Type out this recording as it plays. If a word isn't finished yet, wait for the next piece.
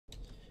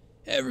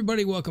Hey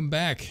everybody, welcome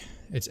back.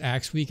 It's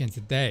Axe Week and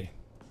today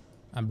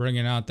I'm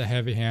bringing out the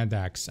Heavy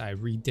Handaxe. I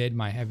redid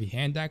my Heavy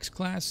Handaxe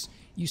class.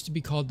 It used to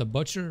be called the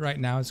Butcher, right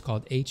now it's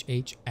called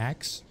HH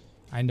Axe.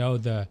 I know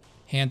the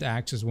hand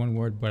axe is one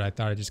word, but I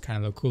thought it just kind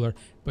of looked cooler.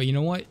 But you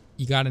know what?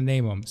 You gotta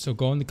name them. So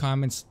go in the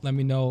comments, let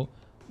me know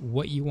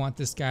what you want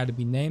this guy to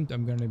be named.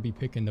 I'm gonna be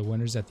picking the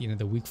winners at the end of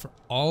the week for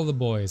all the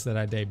boys that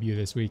I debut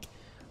this week.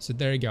 So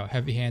there you go,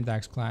 Heavy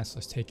Handaxe class.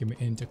 Let's take him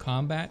into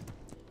combat.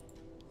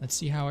 Let's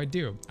see how I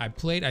do. I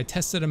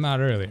tested him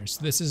out earlier,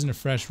 so this isn't a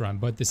fresh run,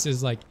 but this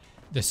is like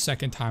the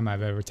second time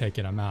I've ever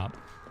taken him out.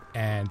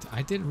 And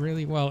I did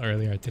really well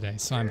earlier today,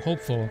 so I'm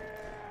hopeful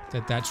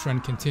that that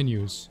trend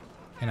continues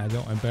and I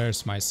don't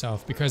embarrass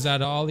myself, because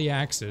out of all the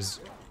axes,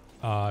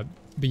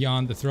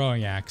 beyond the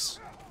throwing axe,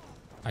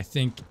 I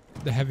think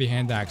the Heavy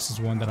Handaxe is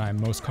one that I'm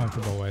most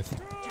comfortable with.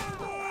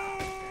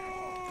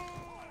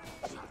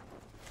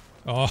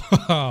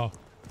 Oh,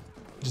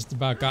 just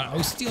about got,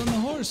 oh, stealing the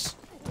horse.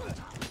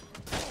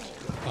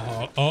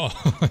 Oh,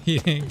 he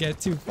didn't get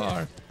too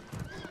far.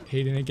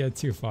 He didn't get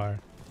too far.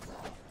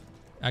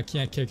 I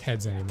can't kick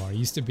heads anymore. I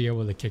used to be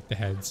able to kick the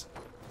heads.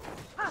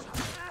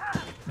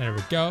 There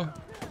we go.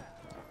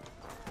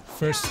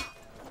 First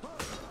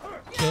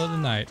kill of the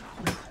night.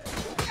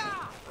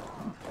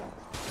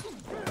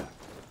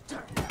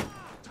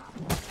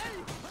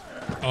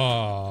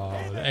 Oh,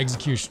 the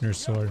executioner's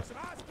sword.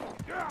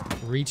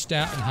 Reached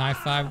out and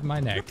high-fived my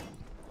neck.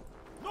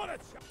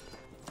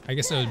 I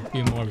guess it would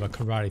be more of a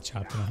karate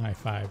chop than a high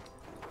five.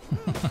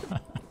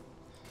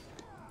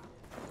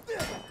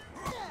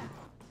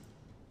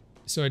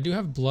 So I do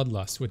have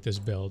bloodlust with this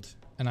build,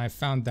 and I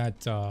found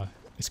that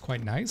it's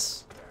quite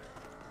nice.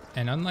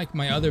 And unlike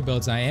my other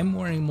builds, I am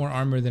wearing more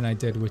armor than I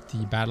did with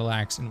the battle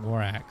axe and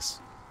war axe.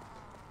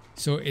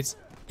 So it's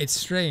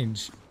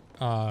strange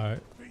to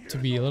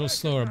be a little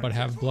slower but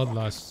have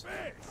bloodlust.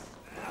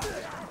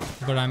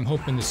 But I'm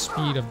hoping the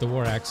speed of the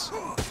war axe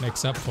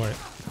makes up for it.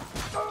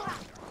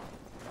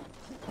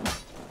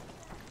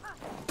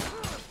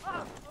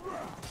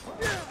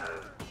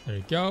 There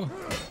you go.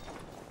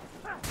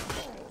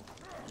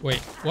 Wait,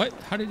 what?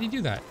 How did he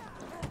do that?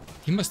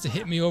 He must have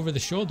hit me over the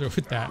shoulder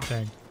with that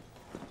thing.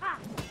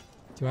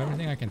 Do I have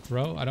anything I can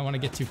throw? I don't want to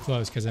get too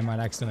close because I might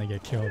accidentally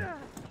get killed.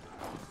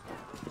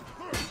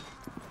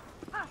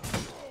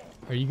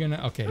 Are you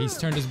gonna... Okay, he's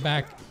turned his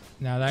back.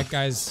 Now that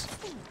guy's...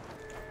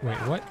 Wait,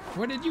 what?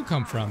 Where did you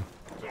come from?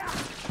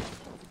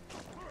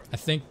 I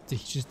think... Did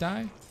he just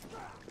die?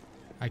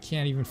 I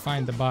can't even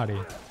find the body.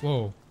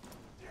 Whoa.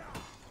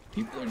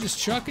 People are just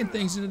chucking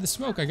things into the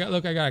smoke.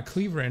 Look, I got a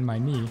cleaver in my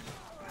knee.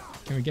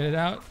 Can we get it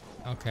out?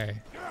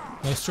 Okay.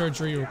 No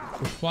surgery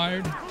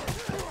required.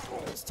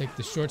 Let's take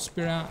the short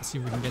spear out. See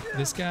if we can get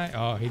this guy.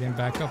 Oh, he didn't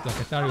back up like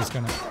I thought he was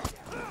gonna.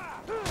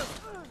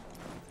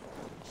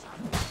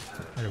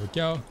 There we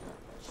go.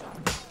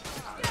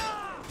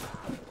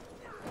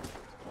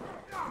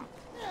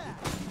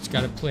 Just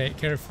gotta play it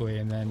carefully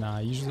and then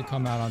usually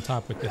come out on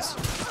top with this.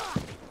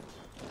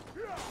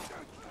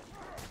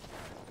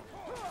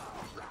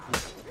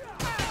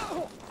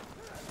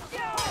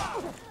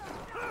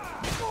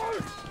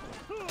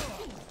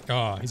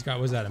 Oh, he's got,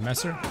 was that a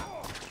messer?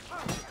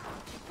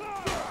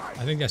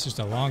 I think that's just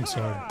a long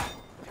sword. I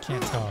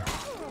can't tell.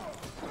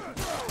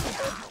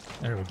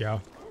 There we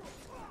go.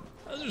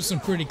 Those are some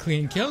pretty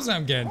clean kills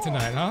I'm getting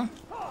tonight, huh?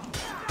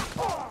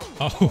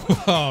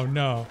 Oh, oh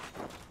no.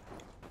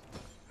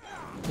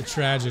 The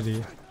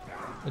tragedy.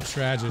 The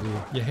tragedy.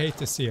 You hate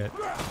to see it.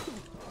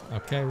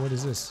 Okay, what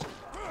is this?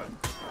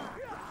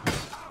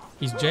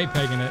 He's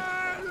JPEGing it.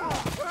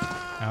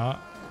 Oh,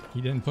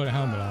 he didn't put a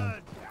helmet on.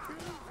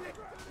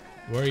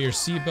 Wear your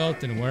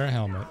seatbelt and wear a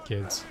helmet,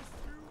 kids.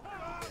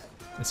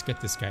 Let's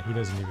get this guy. He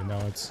doesn't even know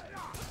it's...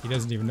 He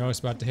doesn't even know it's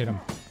about to hit him.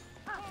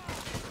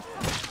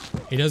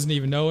 He doesn't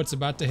even know it's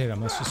about to hit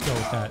him. Let's just go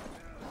with that.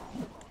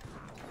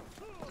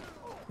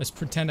 Let's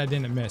pretend I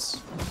didn't miss.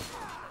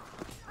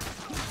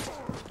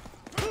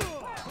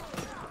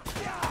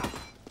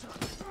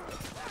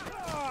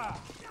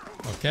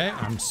 Okay,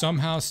 I'm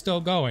somehow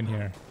still going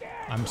here.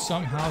 I'm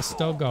somehow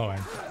still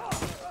going.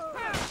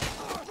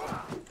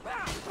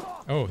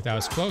 Oh, that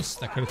was close.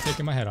 That could have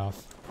taken my head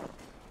off.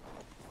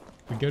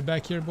 We good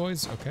back here,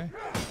 boys? Okay.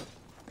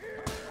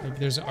 Maybe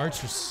there's an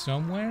archer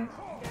somewhere?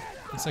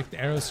 It's like the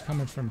arrow's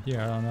coming from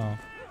here. I don't know.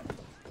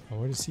 Oh,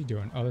 what is he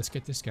doing? Oh, let's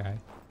get this guy.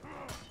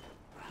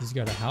 He's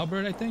got a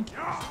halberd, I think.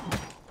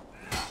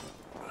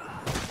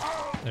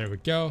 There we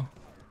go.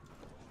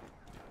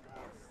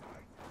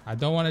 I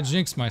don't want to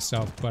jinx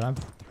myself, but I'm...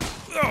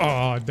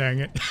 Oh, dang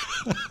it.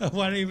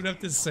 Why did I even have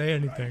to say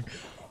anything?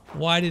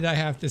 Why did I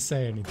have to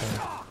say anything?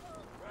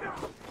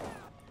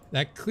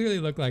 That clearly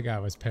looked like I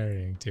was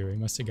parrying too. He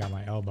must have got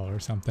my elbow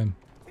or something.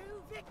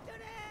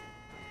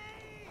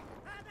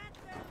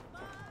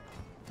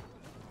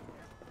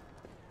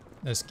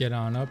 Let's get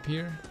on up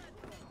here.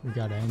 We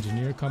got an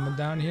engineer coming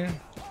down here.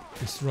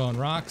 He's throwing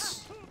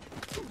rocks.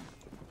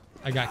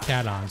 I got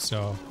cat on,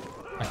 so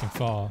I can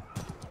fall.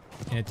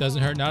 And it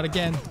doesn't hurt, not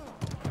again.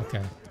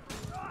 Okay.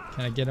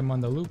 Can I get him on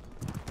the loop?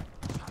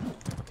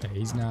 Okay,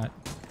 he's not.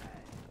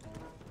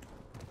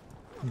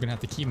 I'm gonna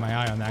have to keep my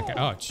eye on that guy.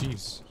 Oh,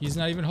 jeez. He's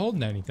not even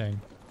holding anything.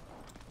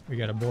 We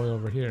got a boy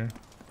over here.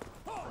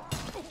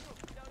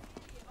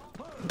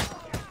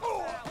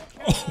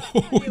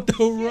 Oh, with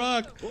the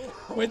rock!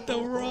 With the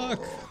rock!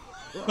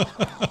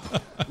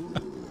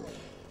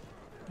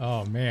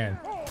 Oh, man.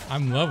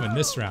 I'm loving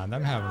this round.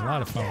 I'm having a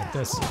lot of fun with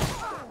this.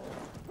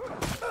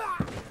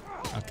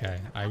 Okay,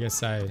 I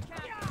guess I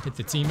hit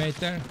the teammate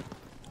there.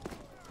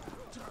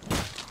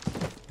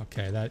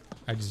 Okay, that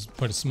I just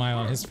put a smile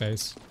on his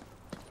face.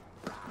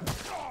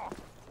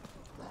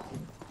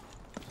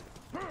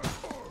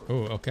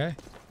 Oh, okay.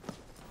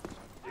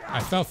 I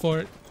fell for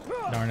it.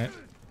 Darn it.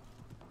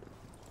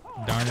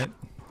 Darn it.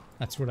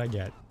 That's what I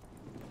get.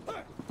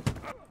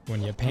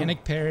 When you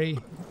panic parry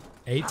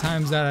 8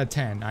 times out of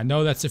 10. I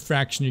know that's a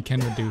fraction you can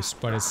reduce,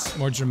 but it's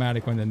more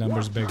dramatic when the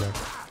number's bigger.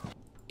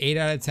 8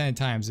 out of 10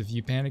 times, if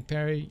you panic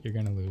parry, you're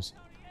gonna lose.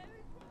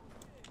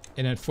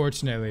 And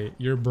unfortunately,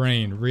 your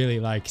brain really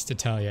likes to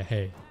tell you,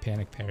 hey,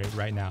 panic parry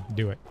right now,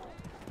 do it.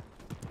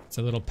 It's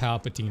a little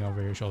Palpatine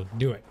over your shoulder.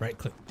 Do it, right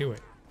click, do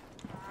it.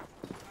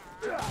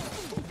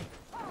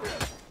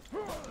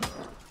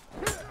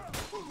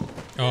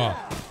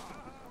 Oh,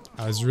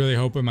 I was really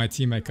hoping my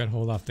teammate could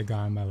hold off the guy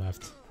on my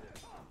left.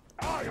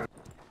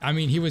 I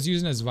mean, he was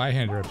using his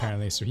right-hander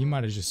apparently, so he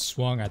might have just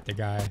swung at the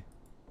guy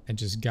and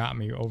just got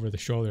me over the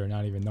shoulder,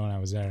 not even knowing I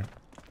was there.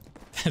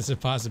 That's a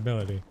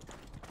possibility.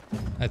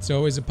 That's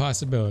always a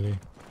possibility.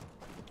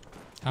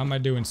 How am I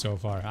doing so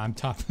far? I'm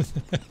top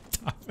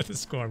of the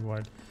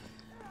scoreboard.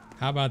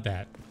 How about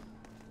that?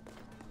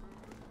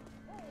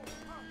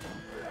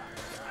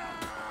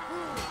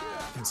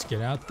 Let's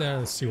get out there.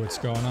 Let's see what's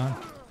going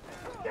on.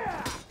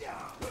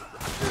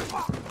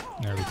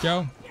 There we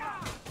go.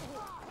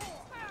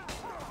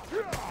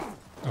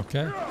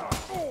 Okay.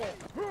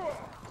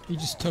 He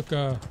just took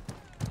a...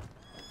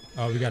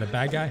 Oh, we got a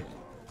bad guy?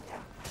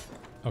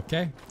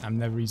 Okay. I'm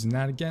never using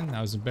that again.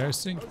 That was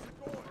embarrassing.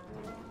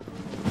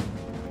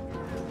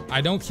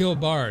 I don't kill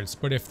bards,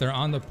 but if they're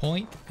on the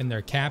point and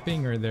they're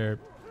capping or they're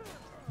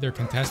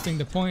contesting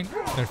the point,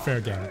 they're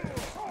fair game.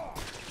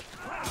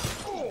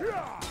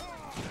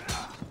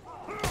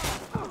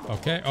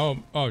 Okay. Oh,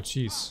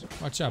 jeez.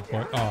 Watch out,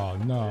 boy. Oh,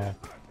 no.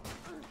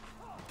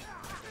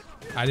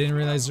 I didn't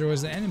realize there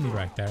was an enemy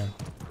right there.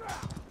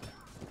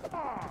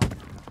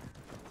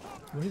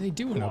 What are they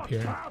doing up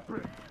here?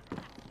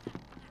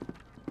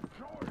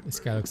 This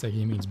guy looks like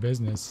he means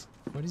business.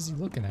 What is he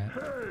looking at?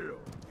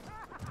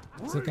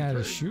 He's looking at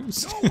his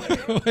shoes?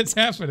 What's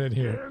happening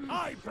here?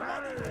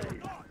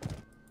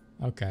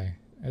 Okay.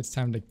 It's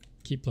time to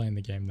keep playing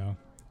the game, though.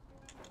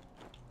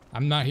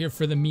 I'm not here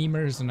for the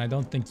memers, and I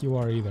don't think you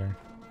are either.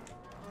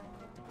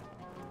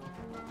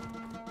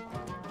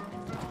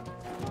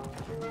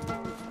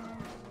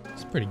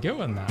 Pretty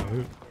good on that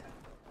loot.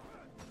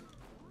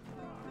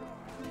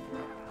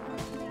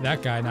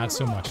 That guy, not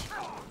so much.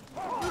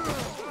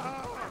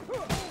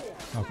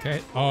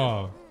 Okay.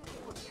 Oh.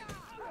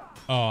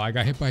 Oh, I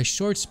got hit by a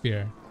short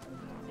spear.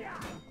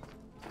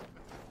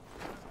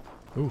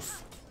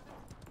 Oof.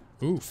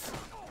 Oof.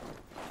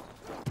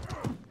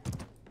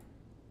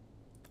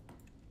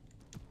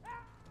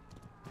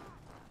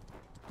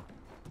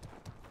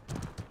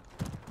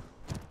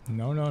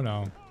 No, no,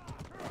 no.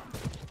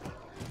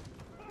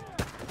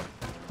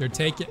 They're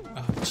taking...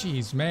 Oh,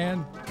 jeez,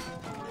 man.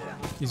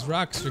 These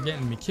rocks are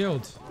getting me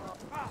killed.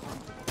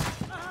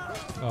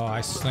 Oh,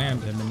 I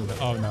slammed him into the...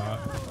 Oh, no.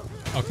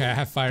 Okay, I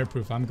have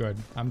fireproof. I'm good.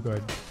 I'm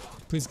good.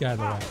 Please get out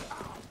of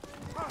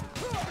the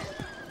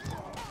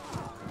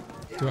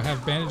way. Do I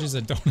have bandages?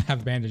 I don't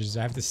have bandages.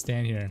 I have to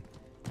stand here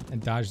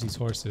and dodge these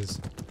horses.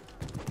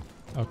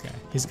 Okay.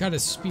 He's got a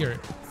spear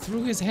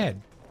through his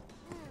head.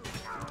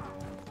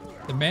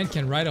 The man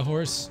can ride a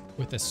horse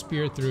with a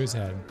spear through his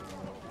head.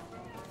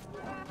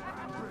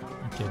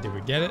 Okay, did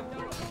we get it?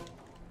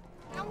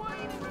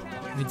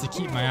 I need to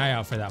keep my eye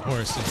out for that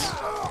horse.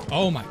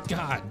 Oh my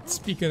god,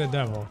 speak of the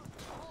devil.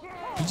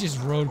 He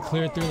just rode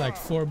clear through like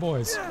 4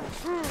 boys.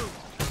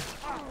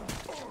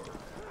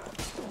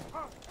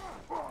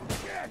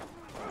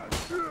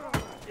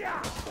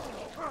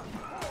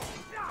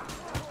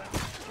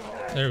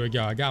 There we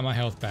go, I got my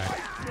health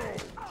back.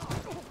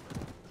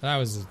 That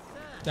was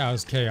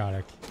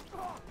chaotic.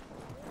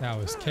 That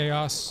was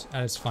chaos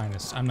at its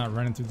finest. I'm not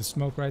running through the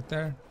smoke right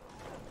there.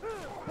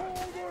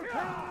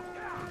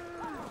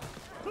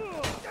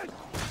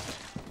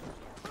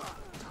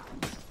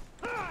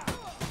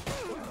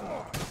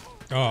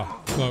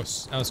 Oh,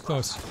 close. That was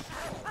close.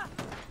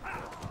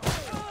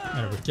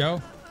 There we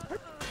go.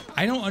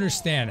 I don't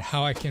understand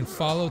how I can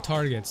follow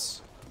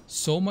targets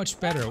so much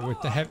better with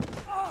the heavy...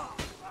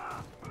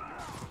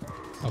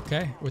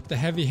 Okay, with the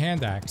heavy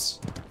hand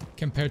axe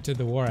compared to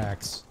the war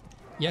axe.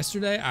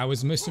 Yesterday, I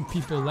was missing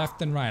people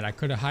left and right. I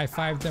could have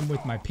high-fived them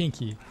with my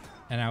pinky,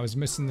 and I was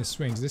missing the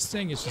swings. This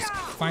thing is just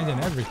finding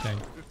everything.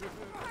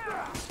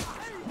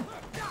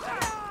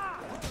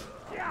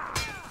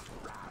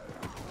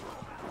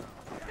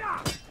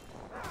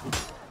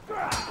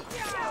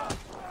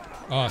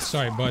 Oh,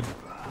 sorry, bud.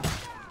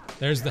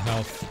 There's the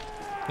health.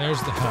 There's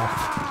the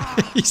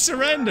health. He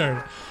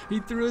surrendered. He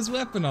threw his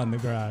weapon on the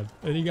ground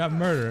and he got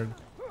murdered.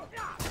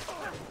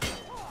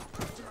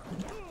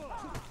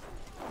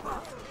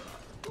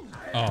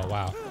 Oh,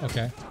 wow.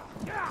 Okay.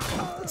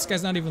 This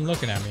guy's not even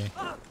looking at me.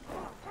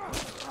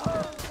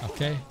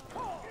 Okay.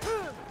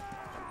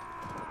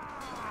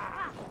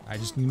 I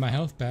just need my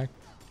health back.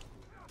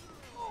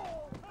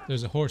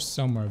 There's a horse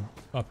somewhere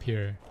up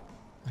here.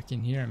 I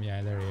can hear him.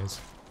 Yeah, there he is.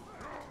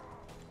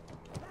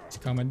 He's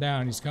coming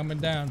down. He's coming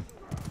down.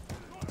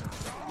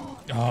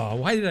 Oh,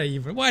 why did I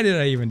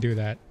even do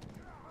that?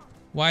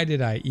 Why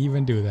did I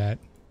even do that?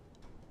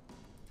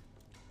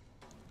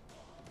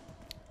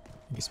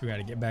 I guess we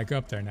gotta get back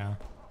up there now.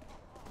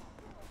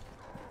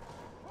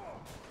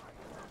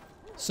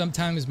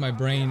 Sometimes my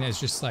brain is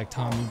just like,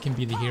 Tom, you can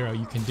be the hero,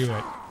 you can do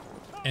it.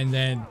 And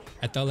then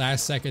at the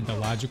last second, the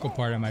logical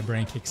part of my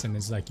brain kicks in and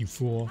is like, you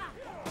fool.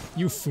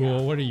 You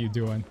fool, what are you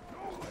doing?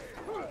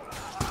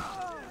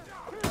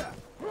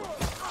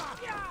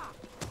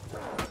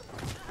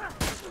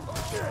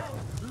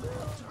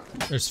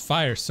 There's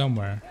fire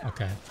somewhere.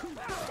 Okay.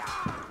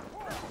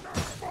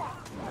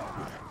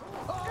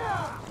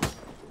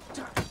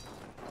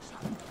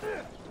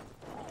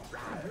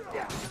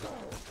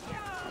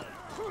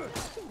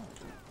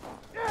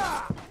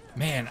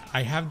 Man,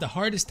 I have the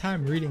hardest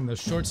time reading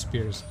those short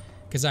spears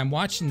because I'm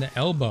watching the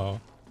elbow,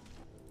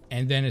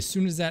 and then as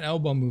soon as that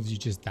elbow moves, you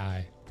just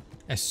die.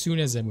 As soon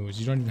as it moves,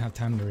 you don't even have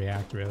time to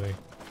react, really.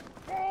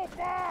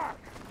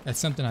 That's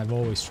something I've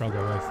always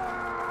struggled with.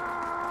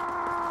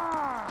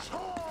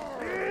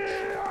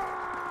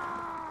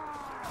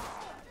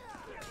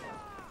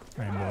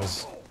 Alright,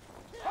 boys.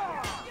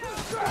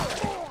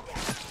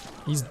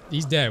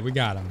 He's dead. We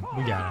got him.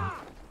 We got him.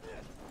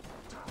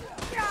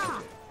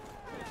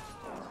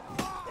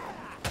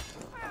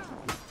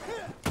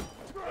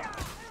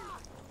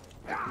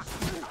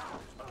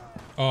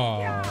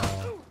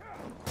 Oh,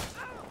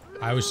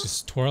 I was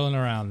just twirling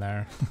around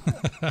there.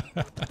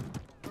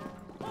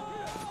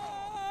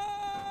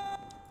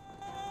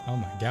 Oh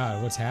my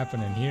God, what's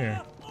happening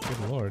here?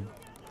 Good Lord.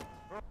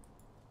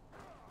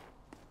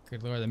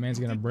 Good Lord, that man's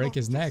gonna break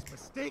his neck.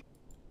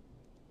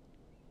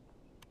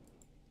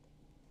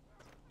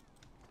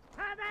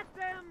 Have at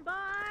them,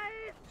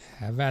 boys!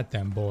 Have at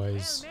them,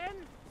 boys.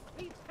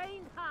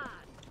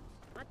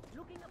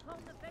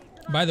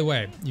 By the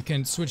way, you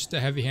can switch the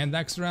heavy hand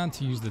axe around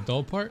to use the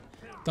dull part.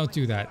 Don't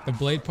do that. The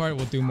blade part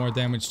will do more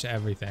damage to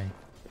everything.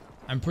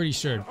 I'm pretty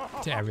sure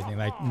to everything.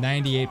 Like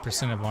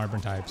 98% of armor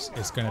types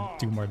is gonna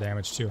do more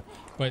damage too.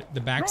 But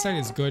the backside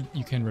is good.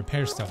 You can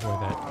repair stuff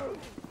with it.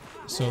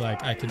 So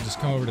like I could just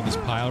come over to this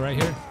pile right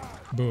here.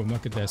 Boom,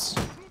 look at this.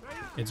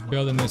 It's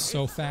building this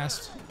so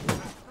fast.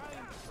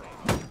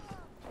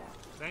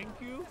 Thank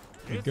you.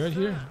 You good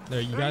here?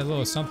 There, you got a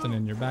little something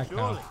in your back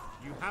now.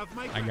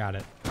 I got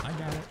it. I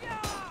got it.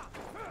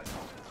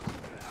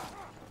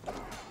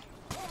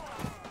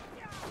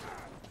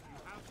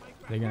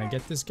 They gonna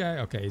get this guy?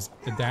 Okay, he's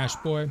the dash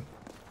boy.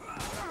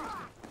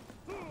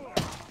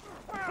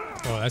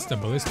 Oh, that's the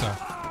ballista.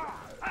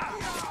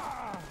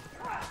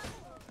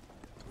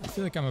 I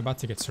feel like I'm about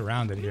to get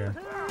surrounded here.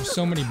 There's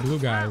so many blue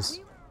guys.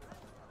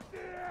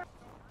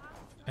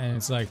 And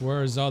it's like,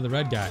 where's all the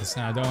red guys?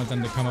 Now I don't want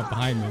them to come up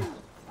behind me.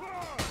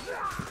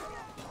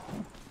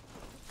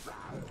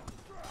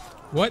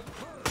 What?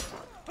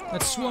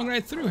 That swung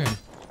right through him.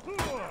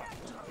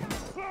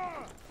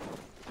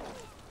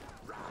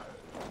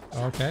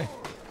 Okay.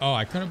 Oh,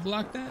 I couldn't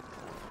block that?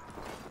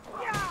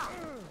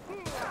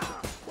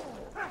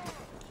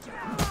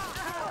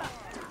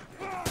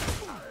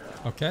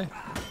 Okay.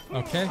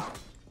 Okay.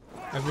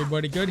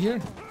 Everybody good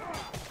here?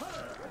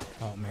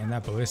 Oh man,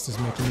 that ballista's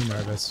making me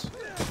nervous.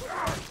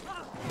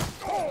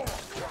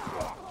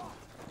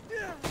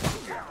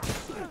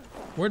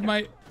 Where'd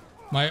my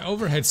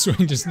overhead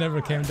swing just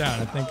never came down?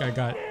 I think I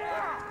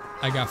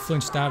got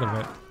flinched out of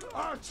it.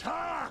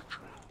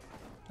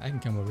 I can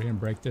come over here and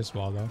break this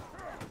wall though.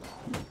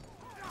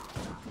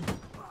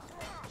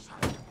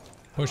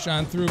 Push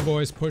on through,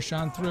 boys. Push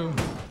on through.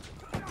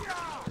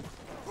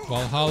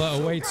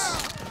 Valhalla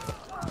awaits.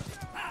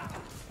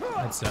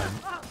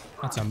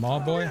 That's a mall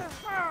boy.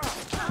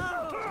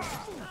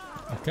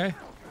 Okay.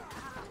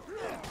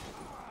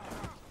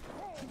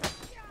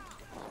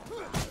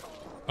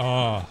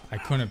 Oh, I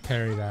couldn't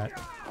parry that.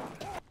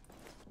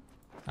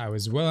 I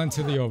was well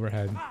into the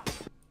overhead.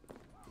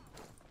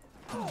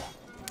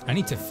 I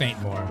need to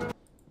feint more.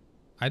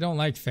 I don't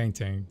like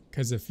feinting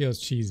because it feels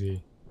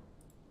cheesy.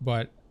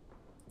 But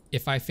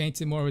if I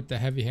feinted more with the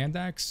heavy hand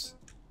axe,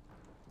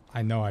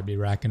 I know I'd be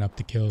racking up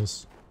the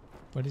kills.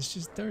 But it's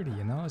just dirty,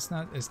 you know? It's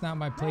not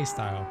my play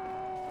style.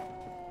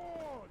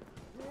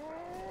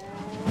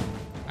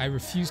 I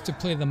refuse to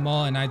play the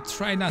maul, and I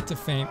try not to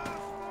feint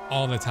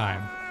all the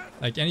time.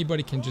 Like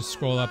anybody can just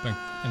scroll up and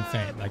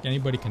feint. Like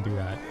anybody can do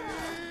that.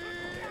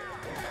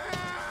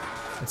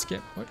 Let's get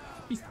what?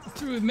 He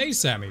threw a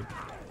mace at me.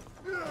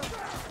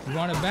 You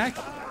want it back?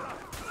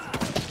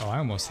 Oh, I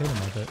almost hit him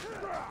with it.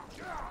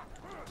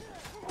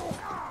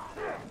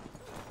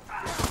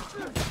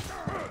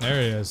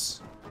 There he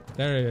is.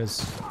 There he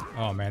is.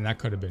 Oh man, that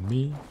could have been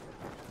me.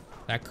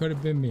 That could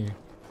have been me.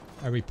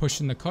 Are we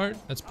pushing the cart?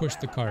 Let's push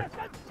the cart.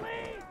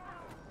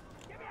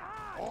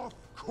 Of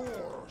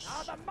course.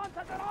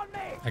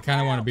 I kind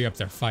of want to be up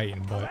there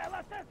fighting,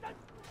 but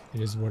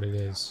it is what it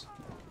is.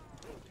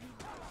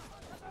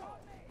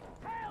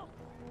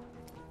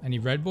 Any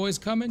red boys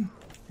coming?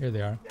 Here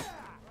they are.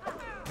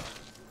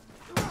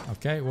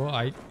 Okay, well,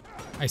 I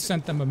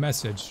sent them a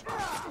message.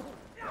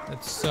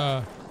 Let's,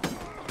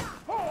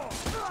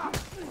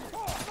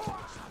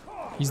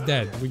 he's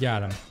dead. We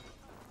got him.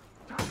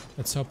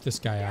 Let's help this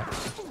guy out.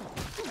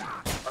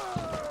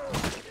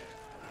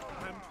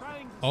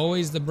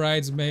 Always the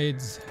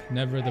bridesmaids,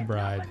 never the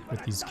bride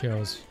with these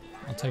kills.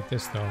 I'll take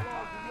this, though.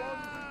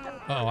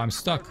 Uh-oh, I'm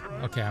stuck.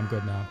 Okay, I'm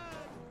good now.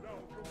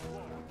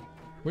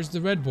 Where's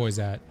the red boys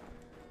at?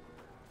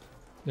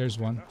 There's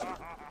one.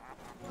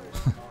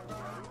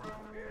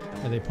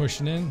 Are they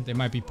pushing in? They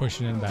might be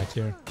pushing in back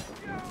here.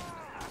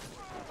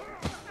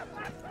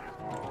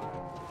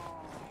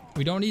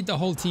 We don't need the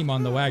whole team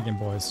on the wagon,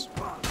 boys.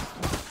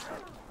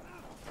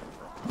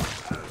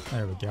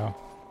 There we go.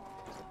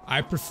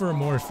 I prefer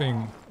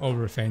morphing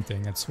over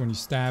fainting. It's when you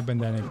stab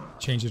and then it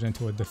changes it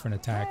into a different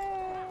attack.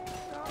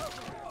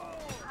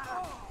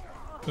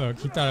 Look,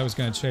 he thought I was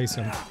gonna chase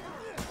him.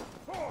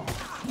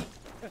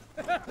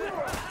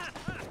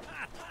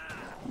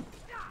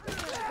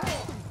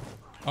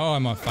 Oh,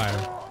 I'm on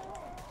fire.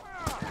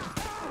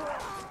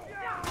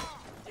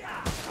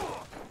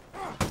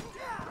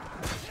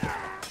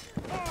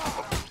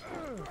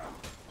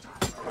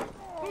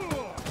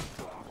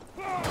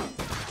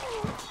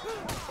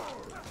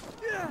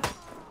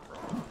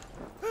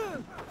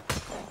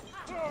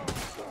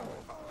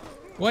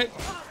 What?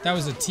 That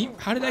was a team?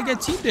 How did I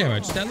get team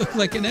damage? That looked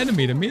like an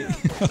enemy to me.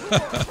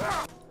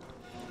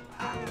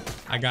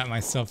 I got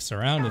myself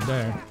surrounded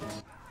there.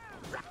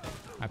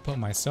 I put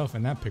myself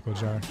in that pickle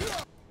jar.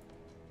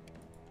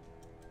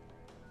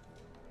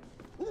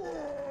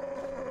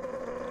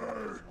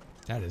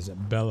 That is a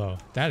bellow.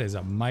 That is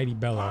a mighty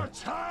bellow.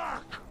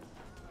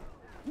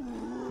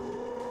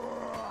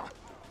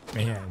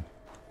 Man,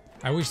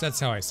 I wish that's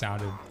how I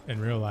sounded in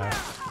real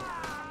life.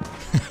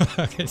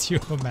 Could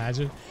you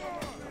imagine?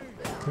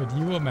 Could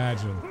you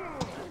imagine?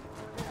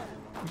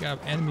 We got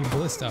enemy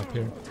ballista up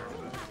here.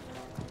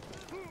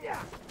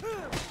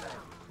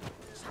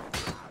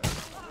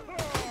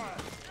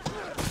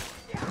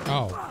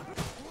 Oh.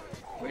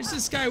 Where's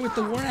this guy with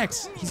the war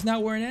axe? He's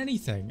not wearing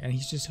anything, and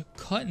he's just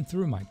cutting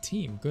through my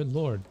team. Good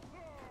lord.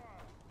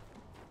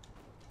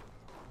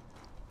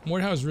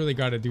 Mordhau's really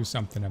got to do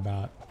something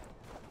about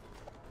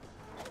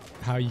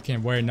how you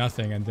can wear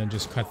nothing and then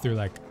just cut through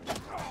like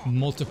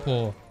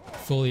multiple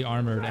fully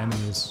armored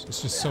enemies.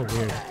 It's just so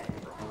weird.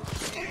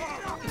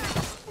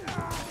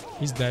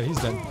 He's dead, he's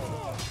dead.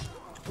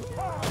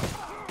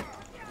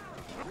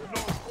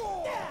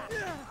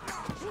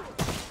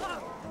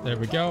 There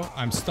we go.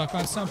 I'm stuck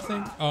on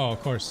something. Oh,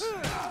 of course.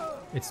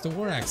 It's the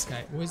war axe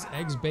guy. Was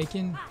eggs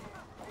bacon?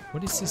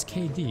 What is his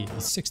KD?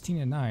 He's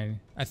 16-9.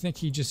 I think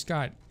he just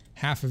got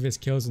half of his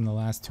kills in the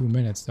last 2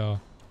 minutes, though.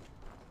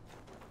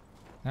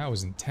 That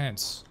was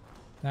intense.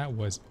 That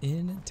was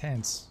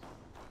intense.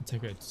 I'll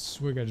take a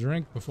swig of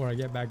drink before I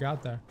get back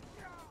out there.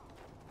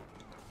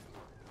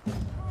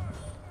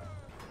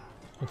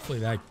 Hopefully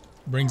that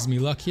brings me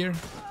luck here.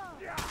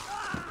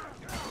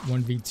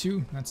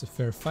 1v2. That's a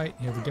fair fight.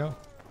 Here we go.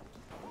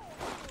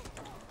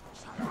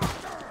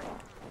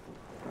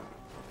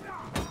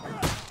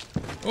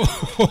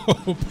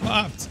 Oh,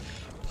 popped.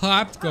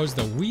 Popped goes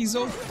the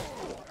weasel.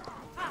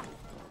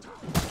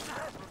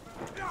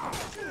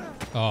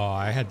 Oh,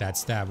 I had that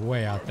stab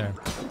way out there.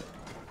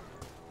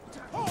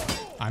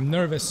 I'm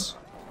nervous.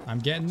 I'm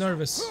getting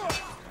nervous.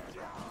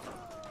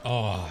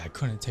 Oh, I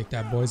couldn't take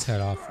that boy's head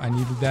off. I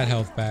needed that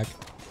health back.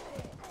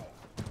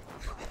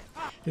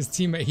 His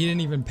teammate, he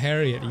didn't even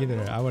parry it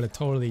either. I would have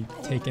totally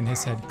taken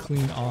his head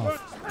clean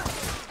off.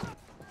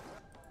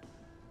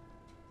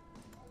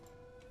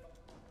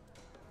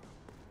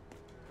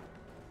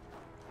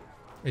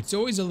 It's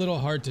always a little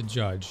hard to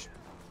judge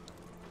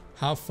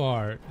how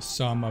far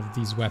some of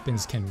these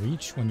weapons can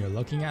reach when you're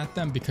looking at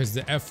them because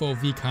the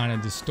FOV kind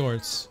of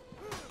distorts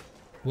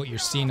what you're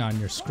seeing on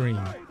your screen.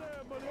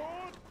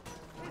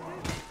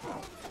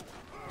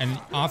 And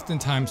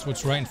oftentimes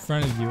what's right in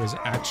front of you is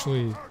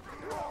actually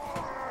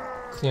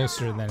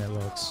closer than it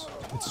looks.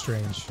 It's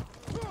strange.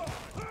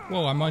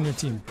 Whoa, I'm on your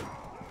team.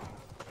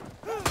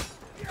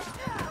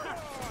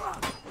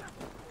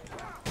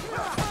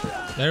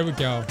 There we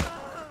go.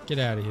 Get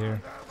out of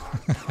here.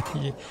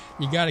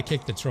 you gotta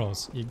kick the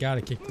trolls. You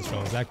gotta kick the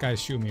trolls. That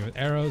guy's shooting me with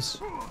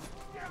arrows.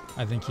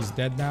 I think he's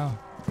dead now.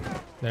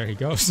 There he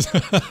goes.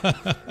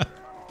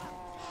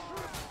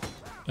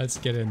 Let's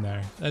get in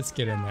there. Let's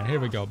get in there. Here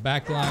we go.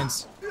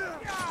 Backlines.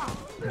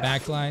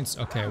 Backlines.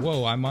 Okay,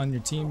 whoa, I'm on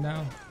your team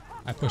now.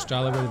 I pushed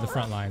all the way to the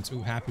front lines.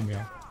 Ooh, Happy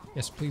Meal.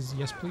 Yes, please.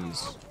 Yes,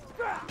 please.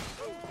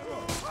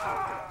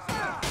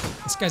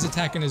 This guy's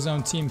attacking his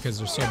own team because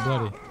they're so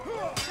bloody.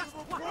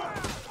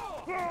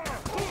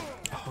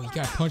 Oh, he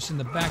got punched in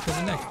the back of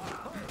the neck.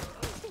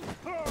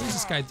 What is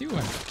this guy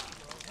doing?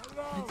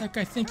 What did that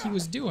guy think he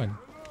was doing?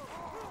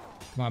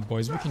 Come on,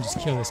 boys. We can just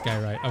kill this guy,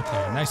 right?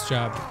 Okay, nice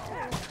job.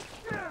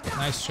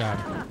 Nice job.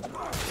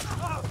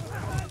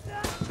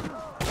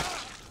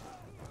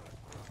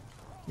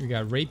 We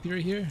got rapier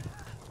here.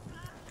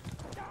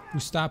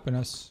 Who's stopping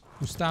us?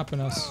 Who's stopping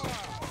us?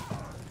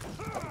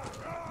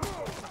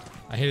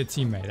 I hit a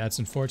teammate. That's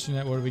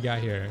unfortunate. What do we got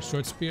here?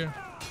 Short spear.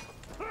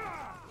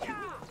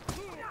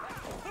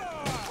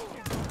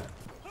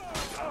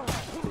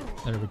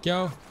 There we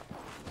go.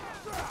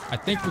 I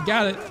think we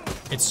got it.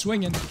 It's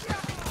swinging.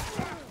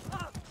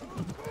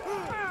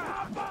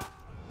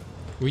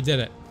 We did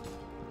it.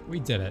 We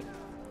did it.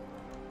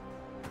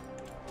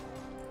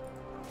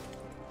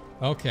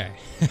 Okay.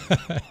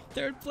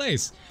 Third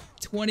place.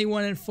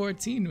 21 and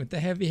 14 with the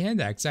heavy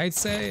hand axe. I'd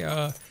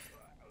say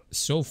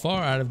so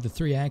far out of the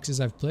 3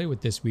 axes I've played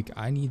with this week,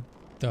 I need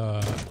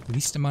the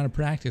least amount of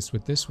practice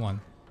with this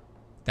one.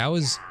 That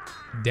was,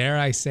 dare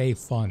I say,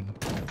 fun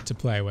to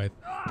play with.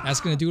 That's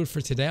going to do it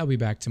for today. I'll be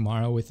back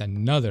tomorrow with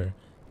another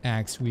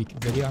Axe Week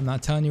video. I'm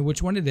not telling you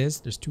which one it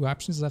is. There's 2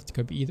 options left. It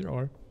could be either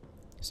or.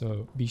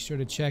 So be sure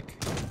to check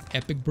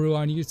Epic Brew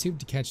on YouTube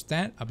to catch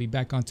that. I'll be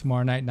back on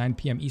tomorrow night, 9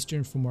 p.m.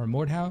 Eastern for more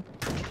Mordhau.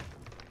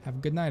 Have a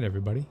good night,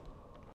 everybody.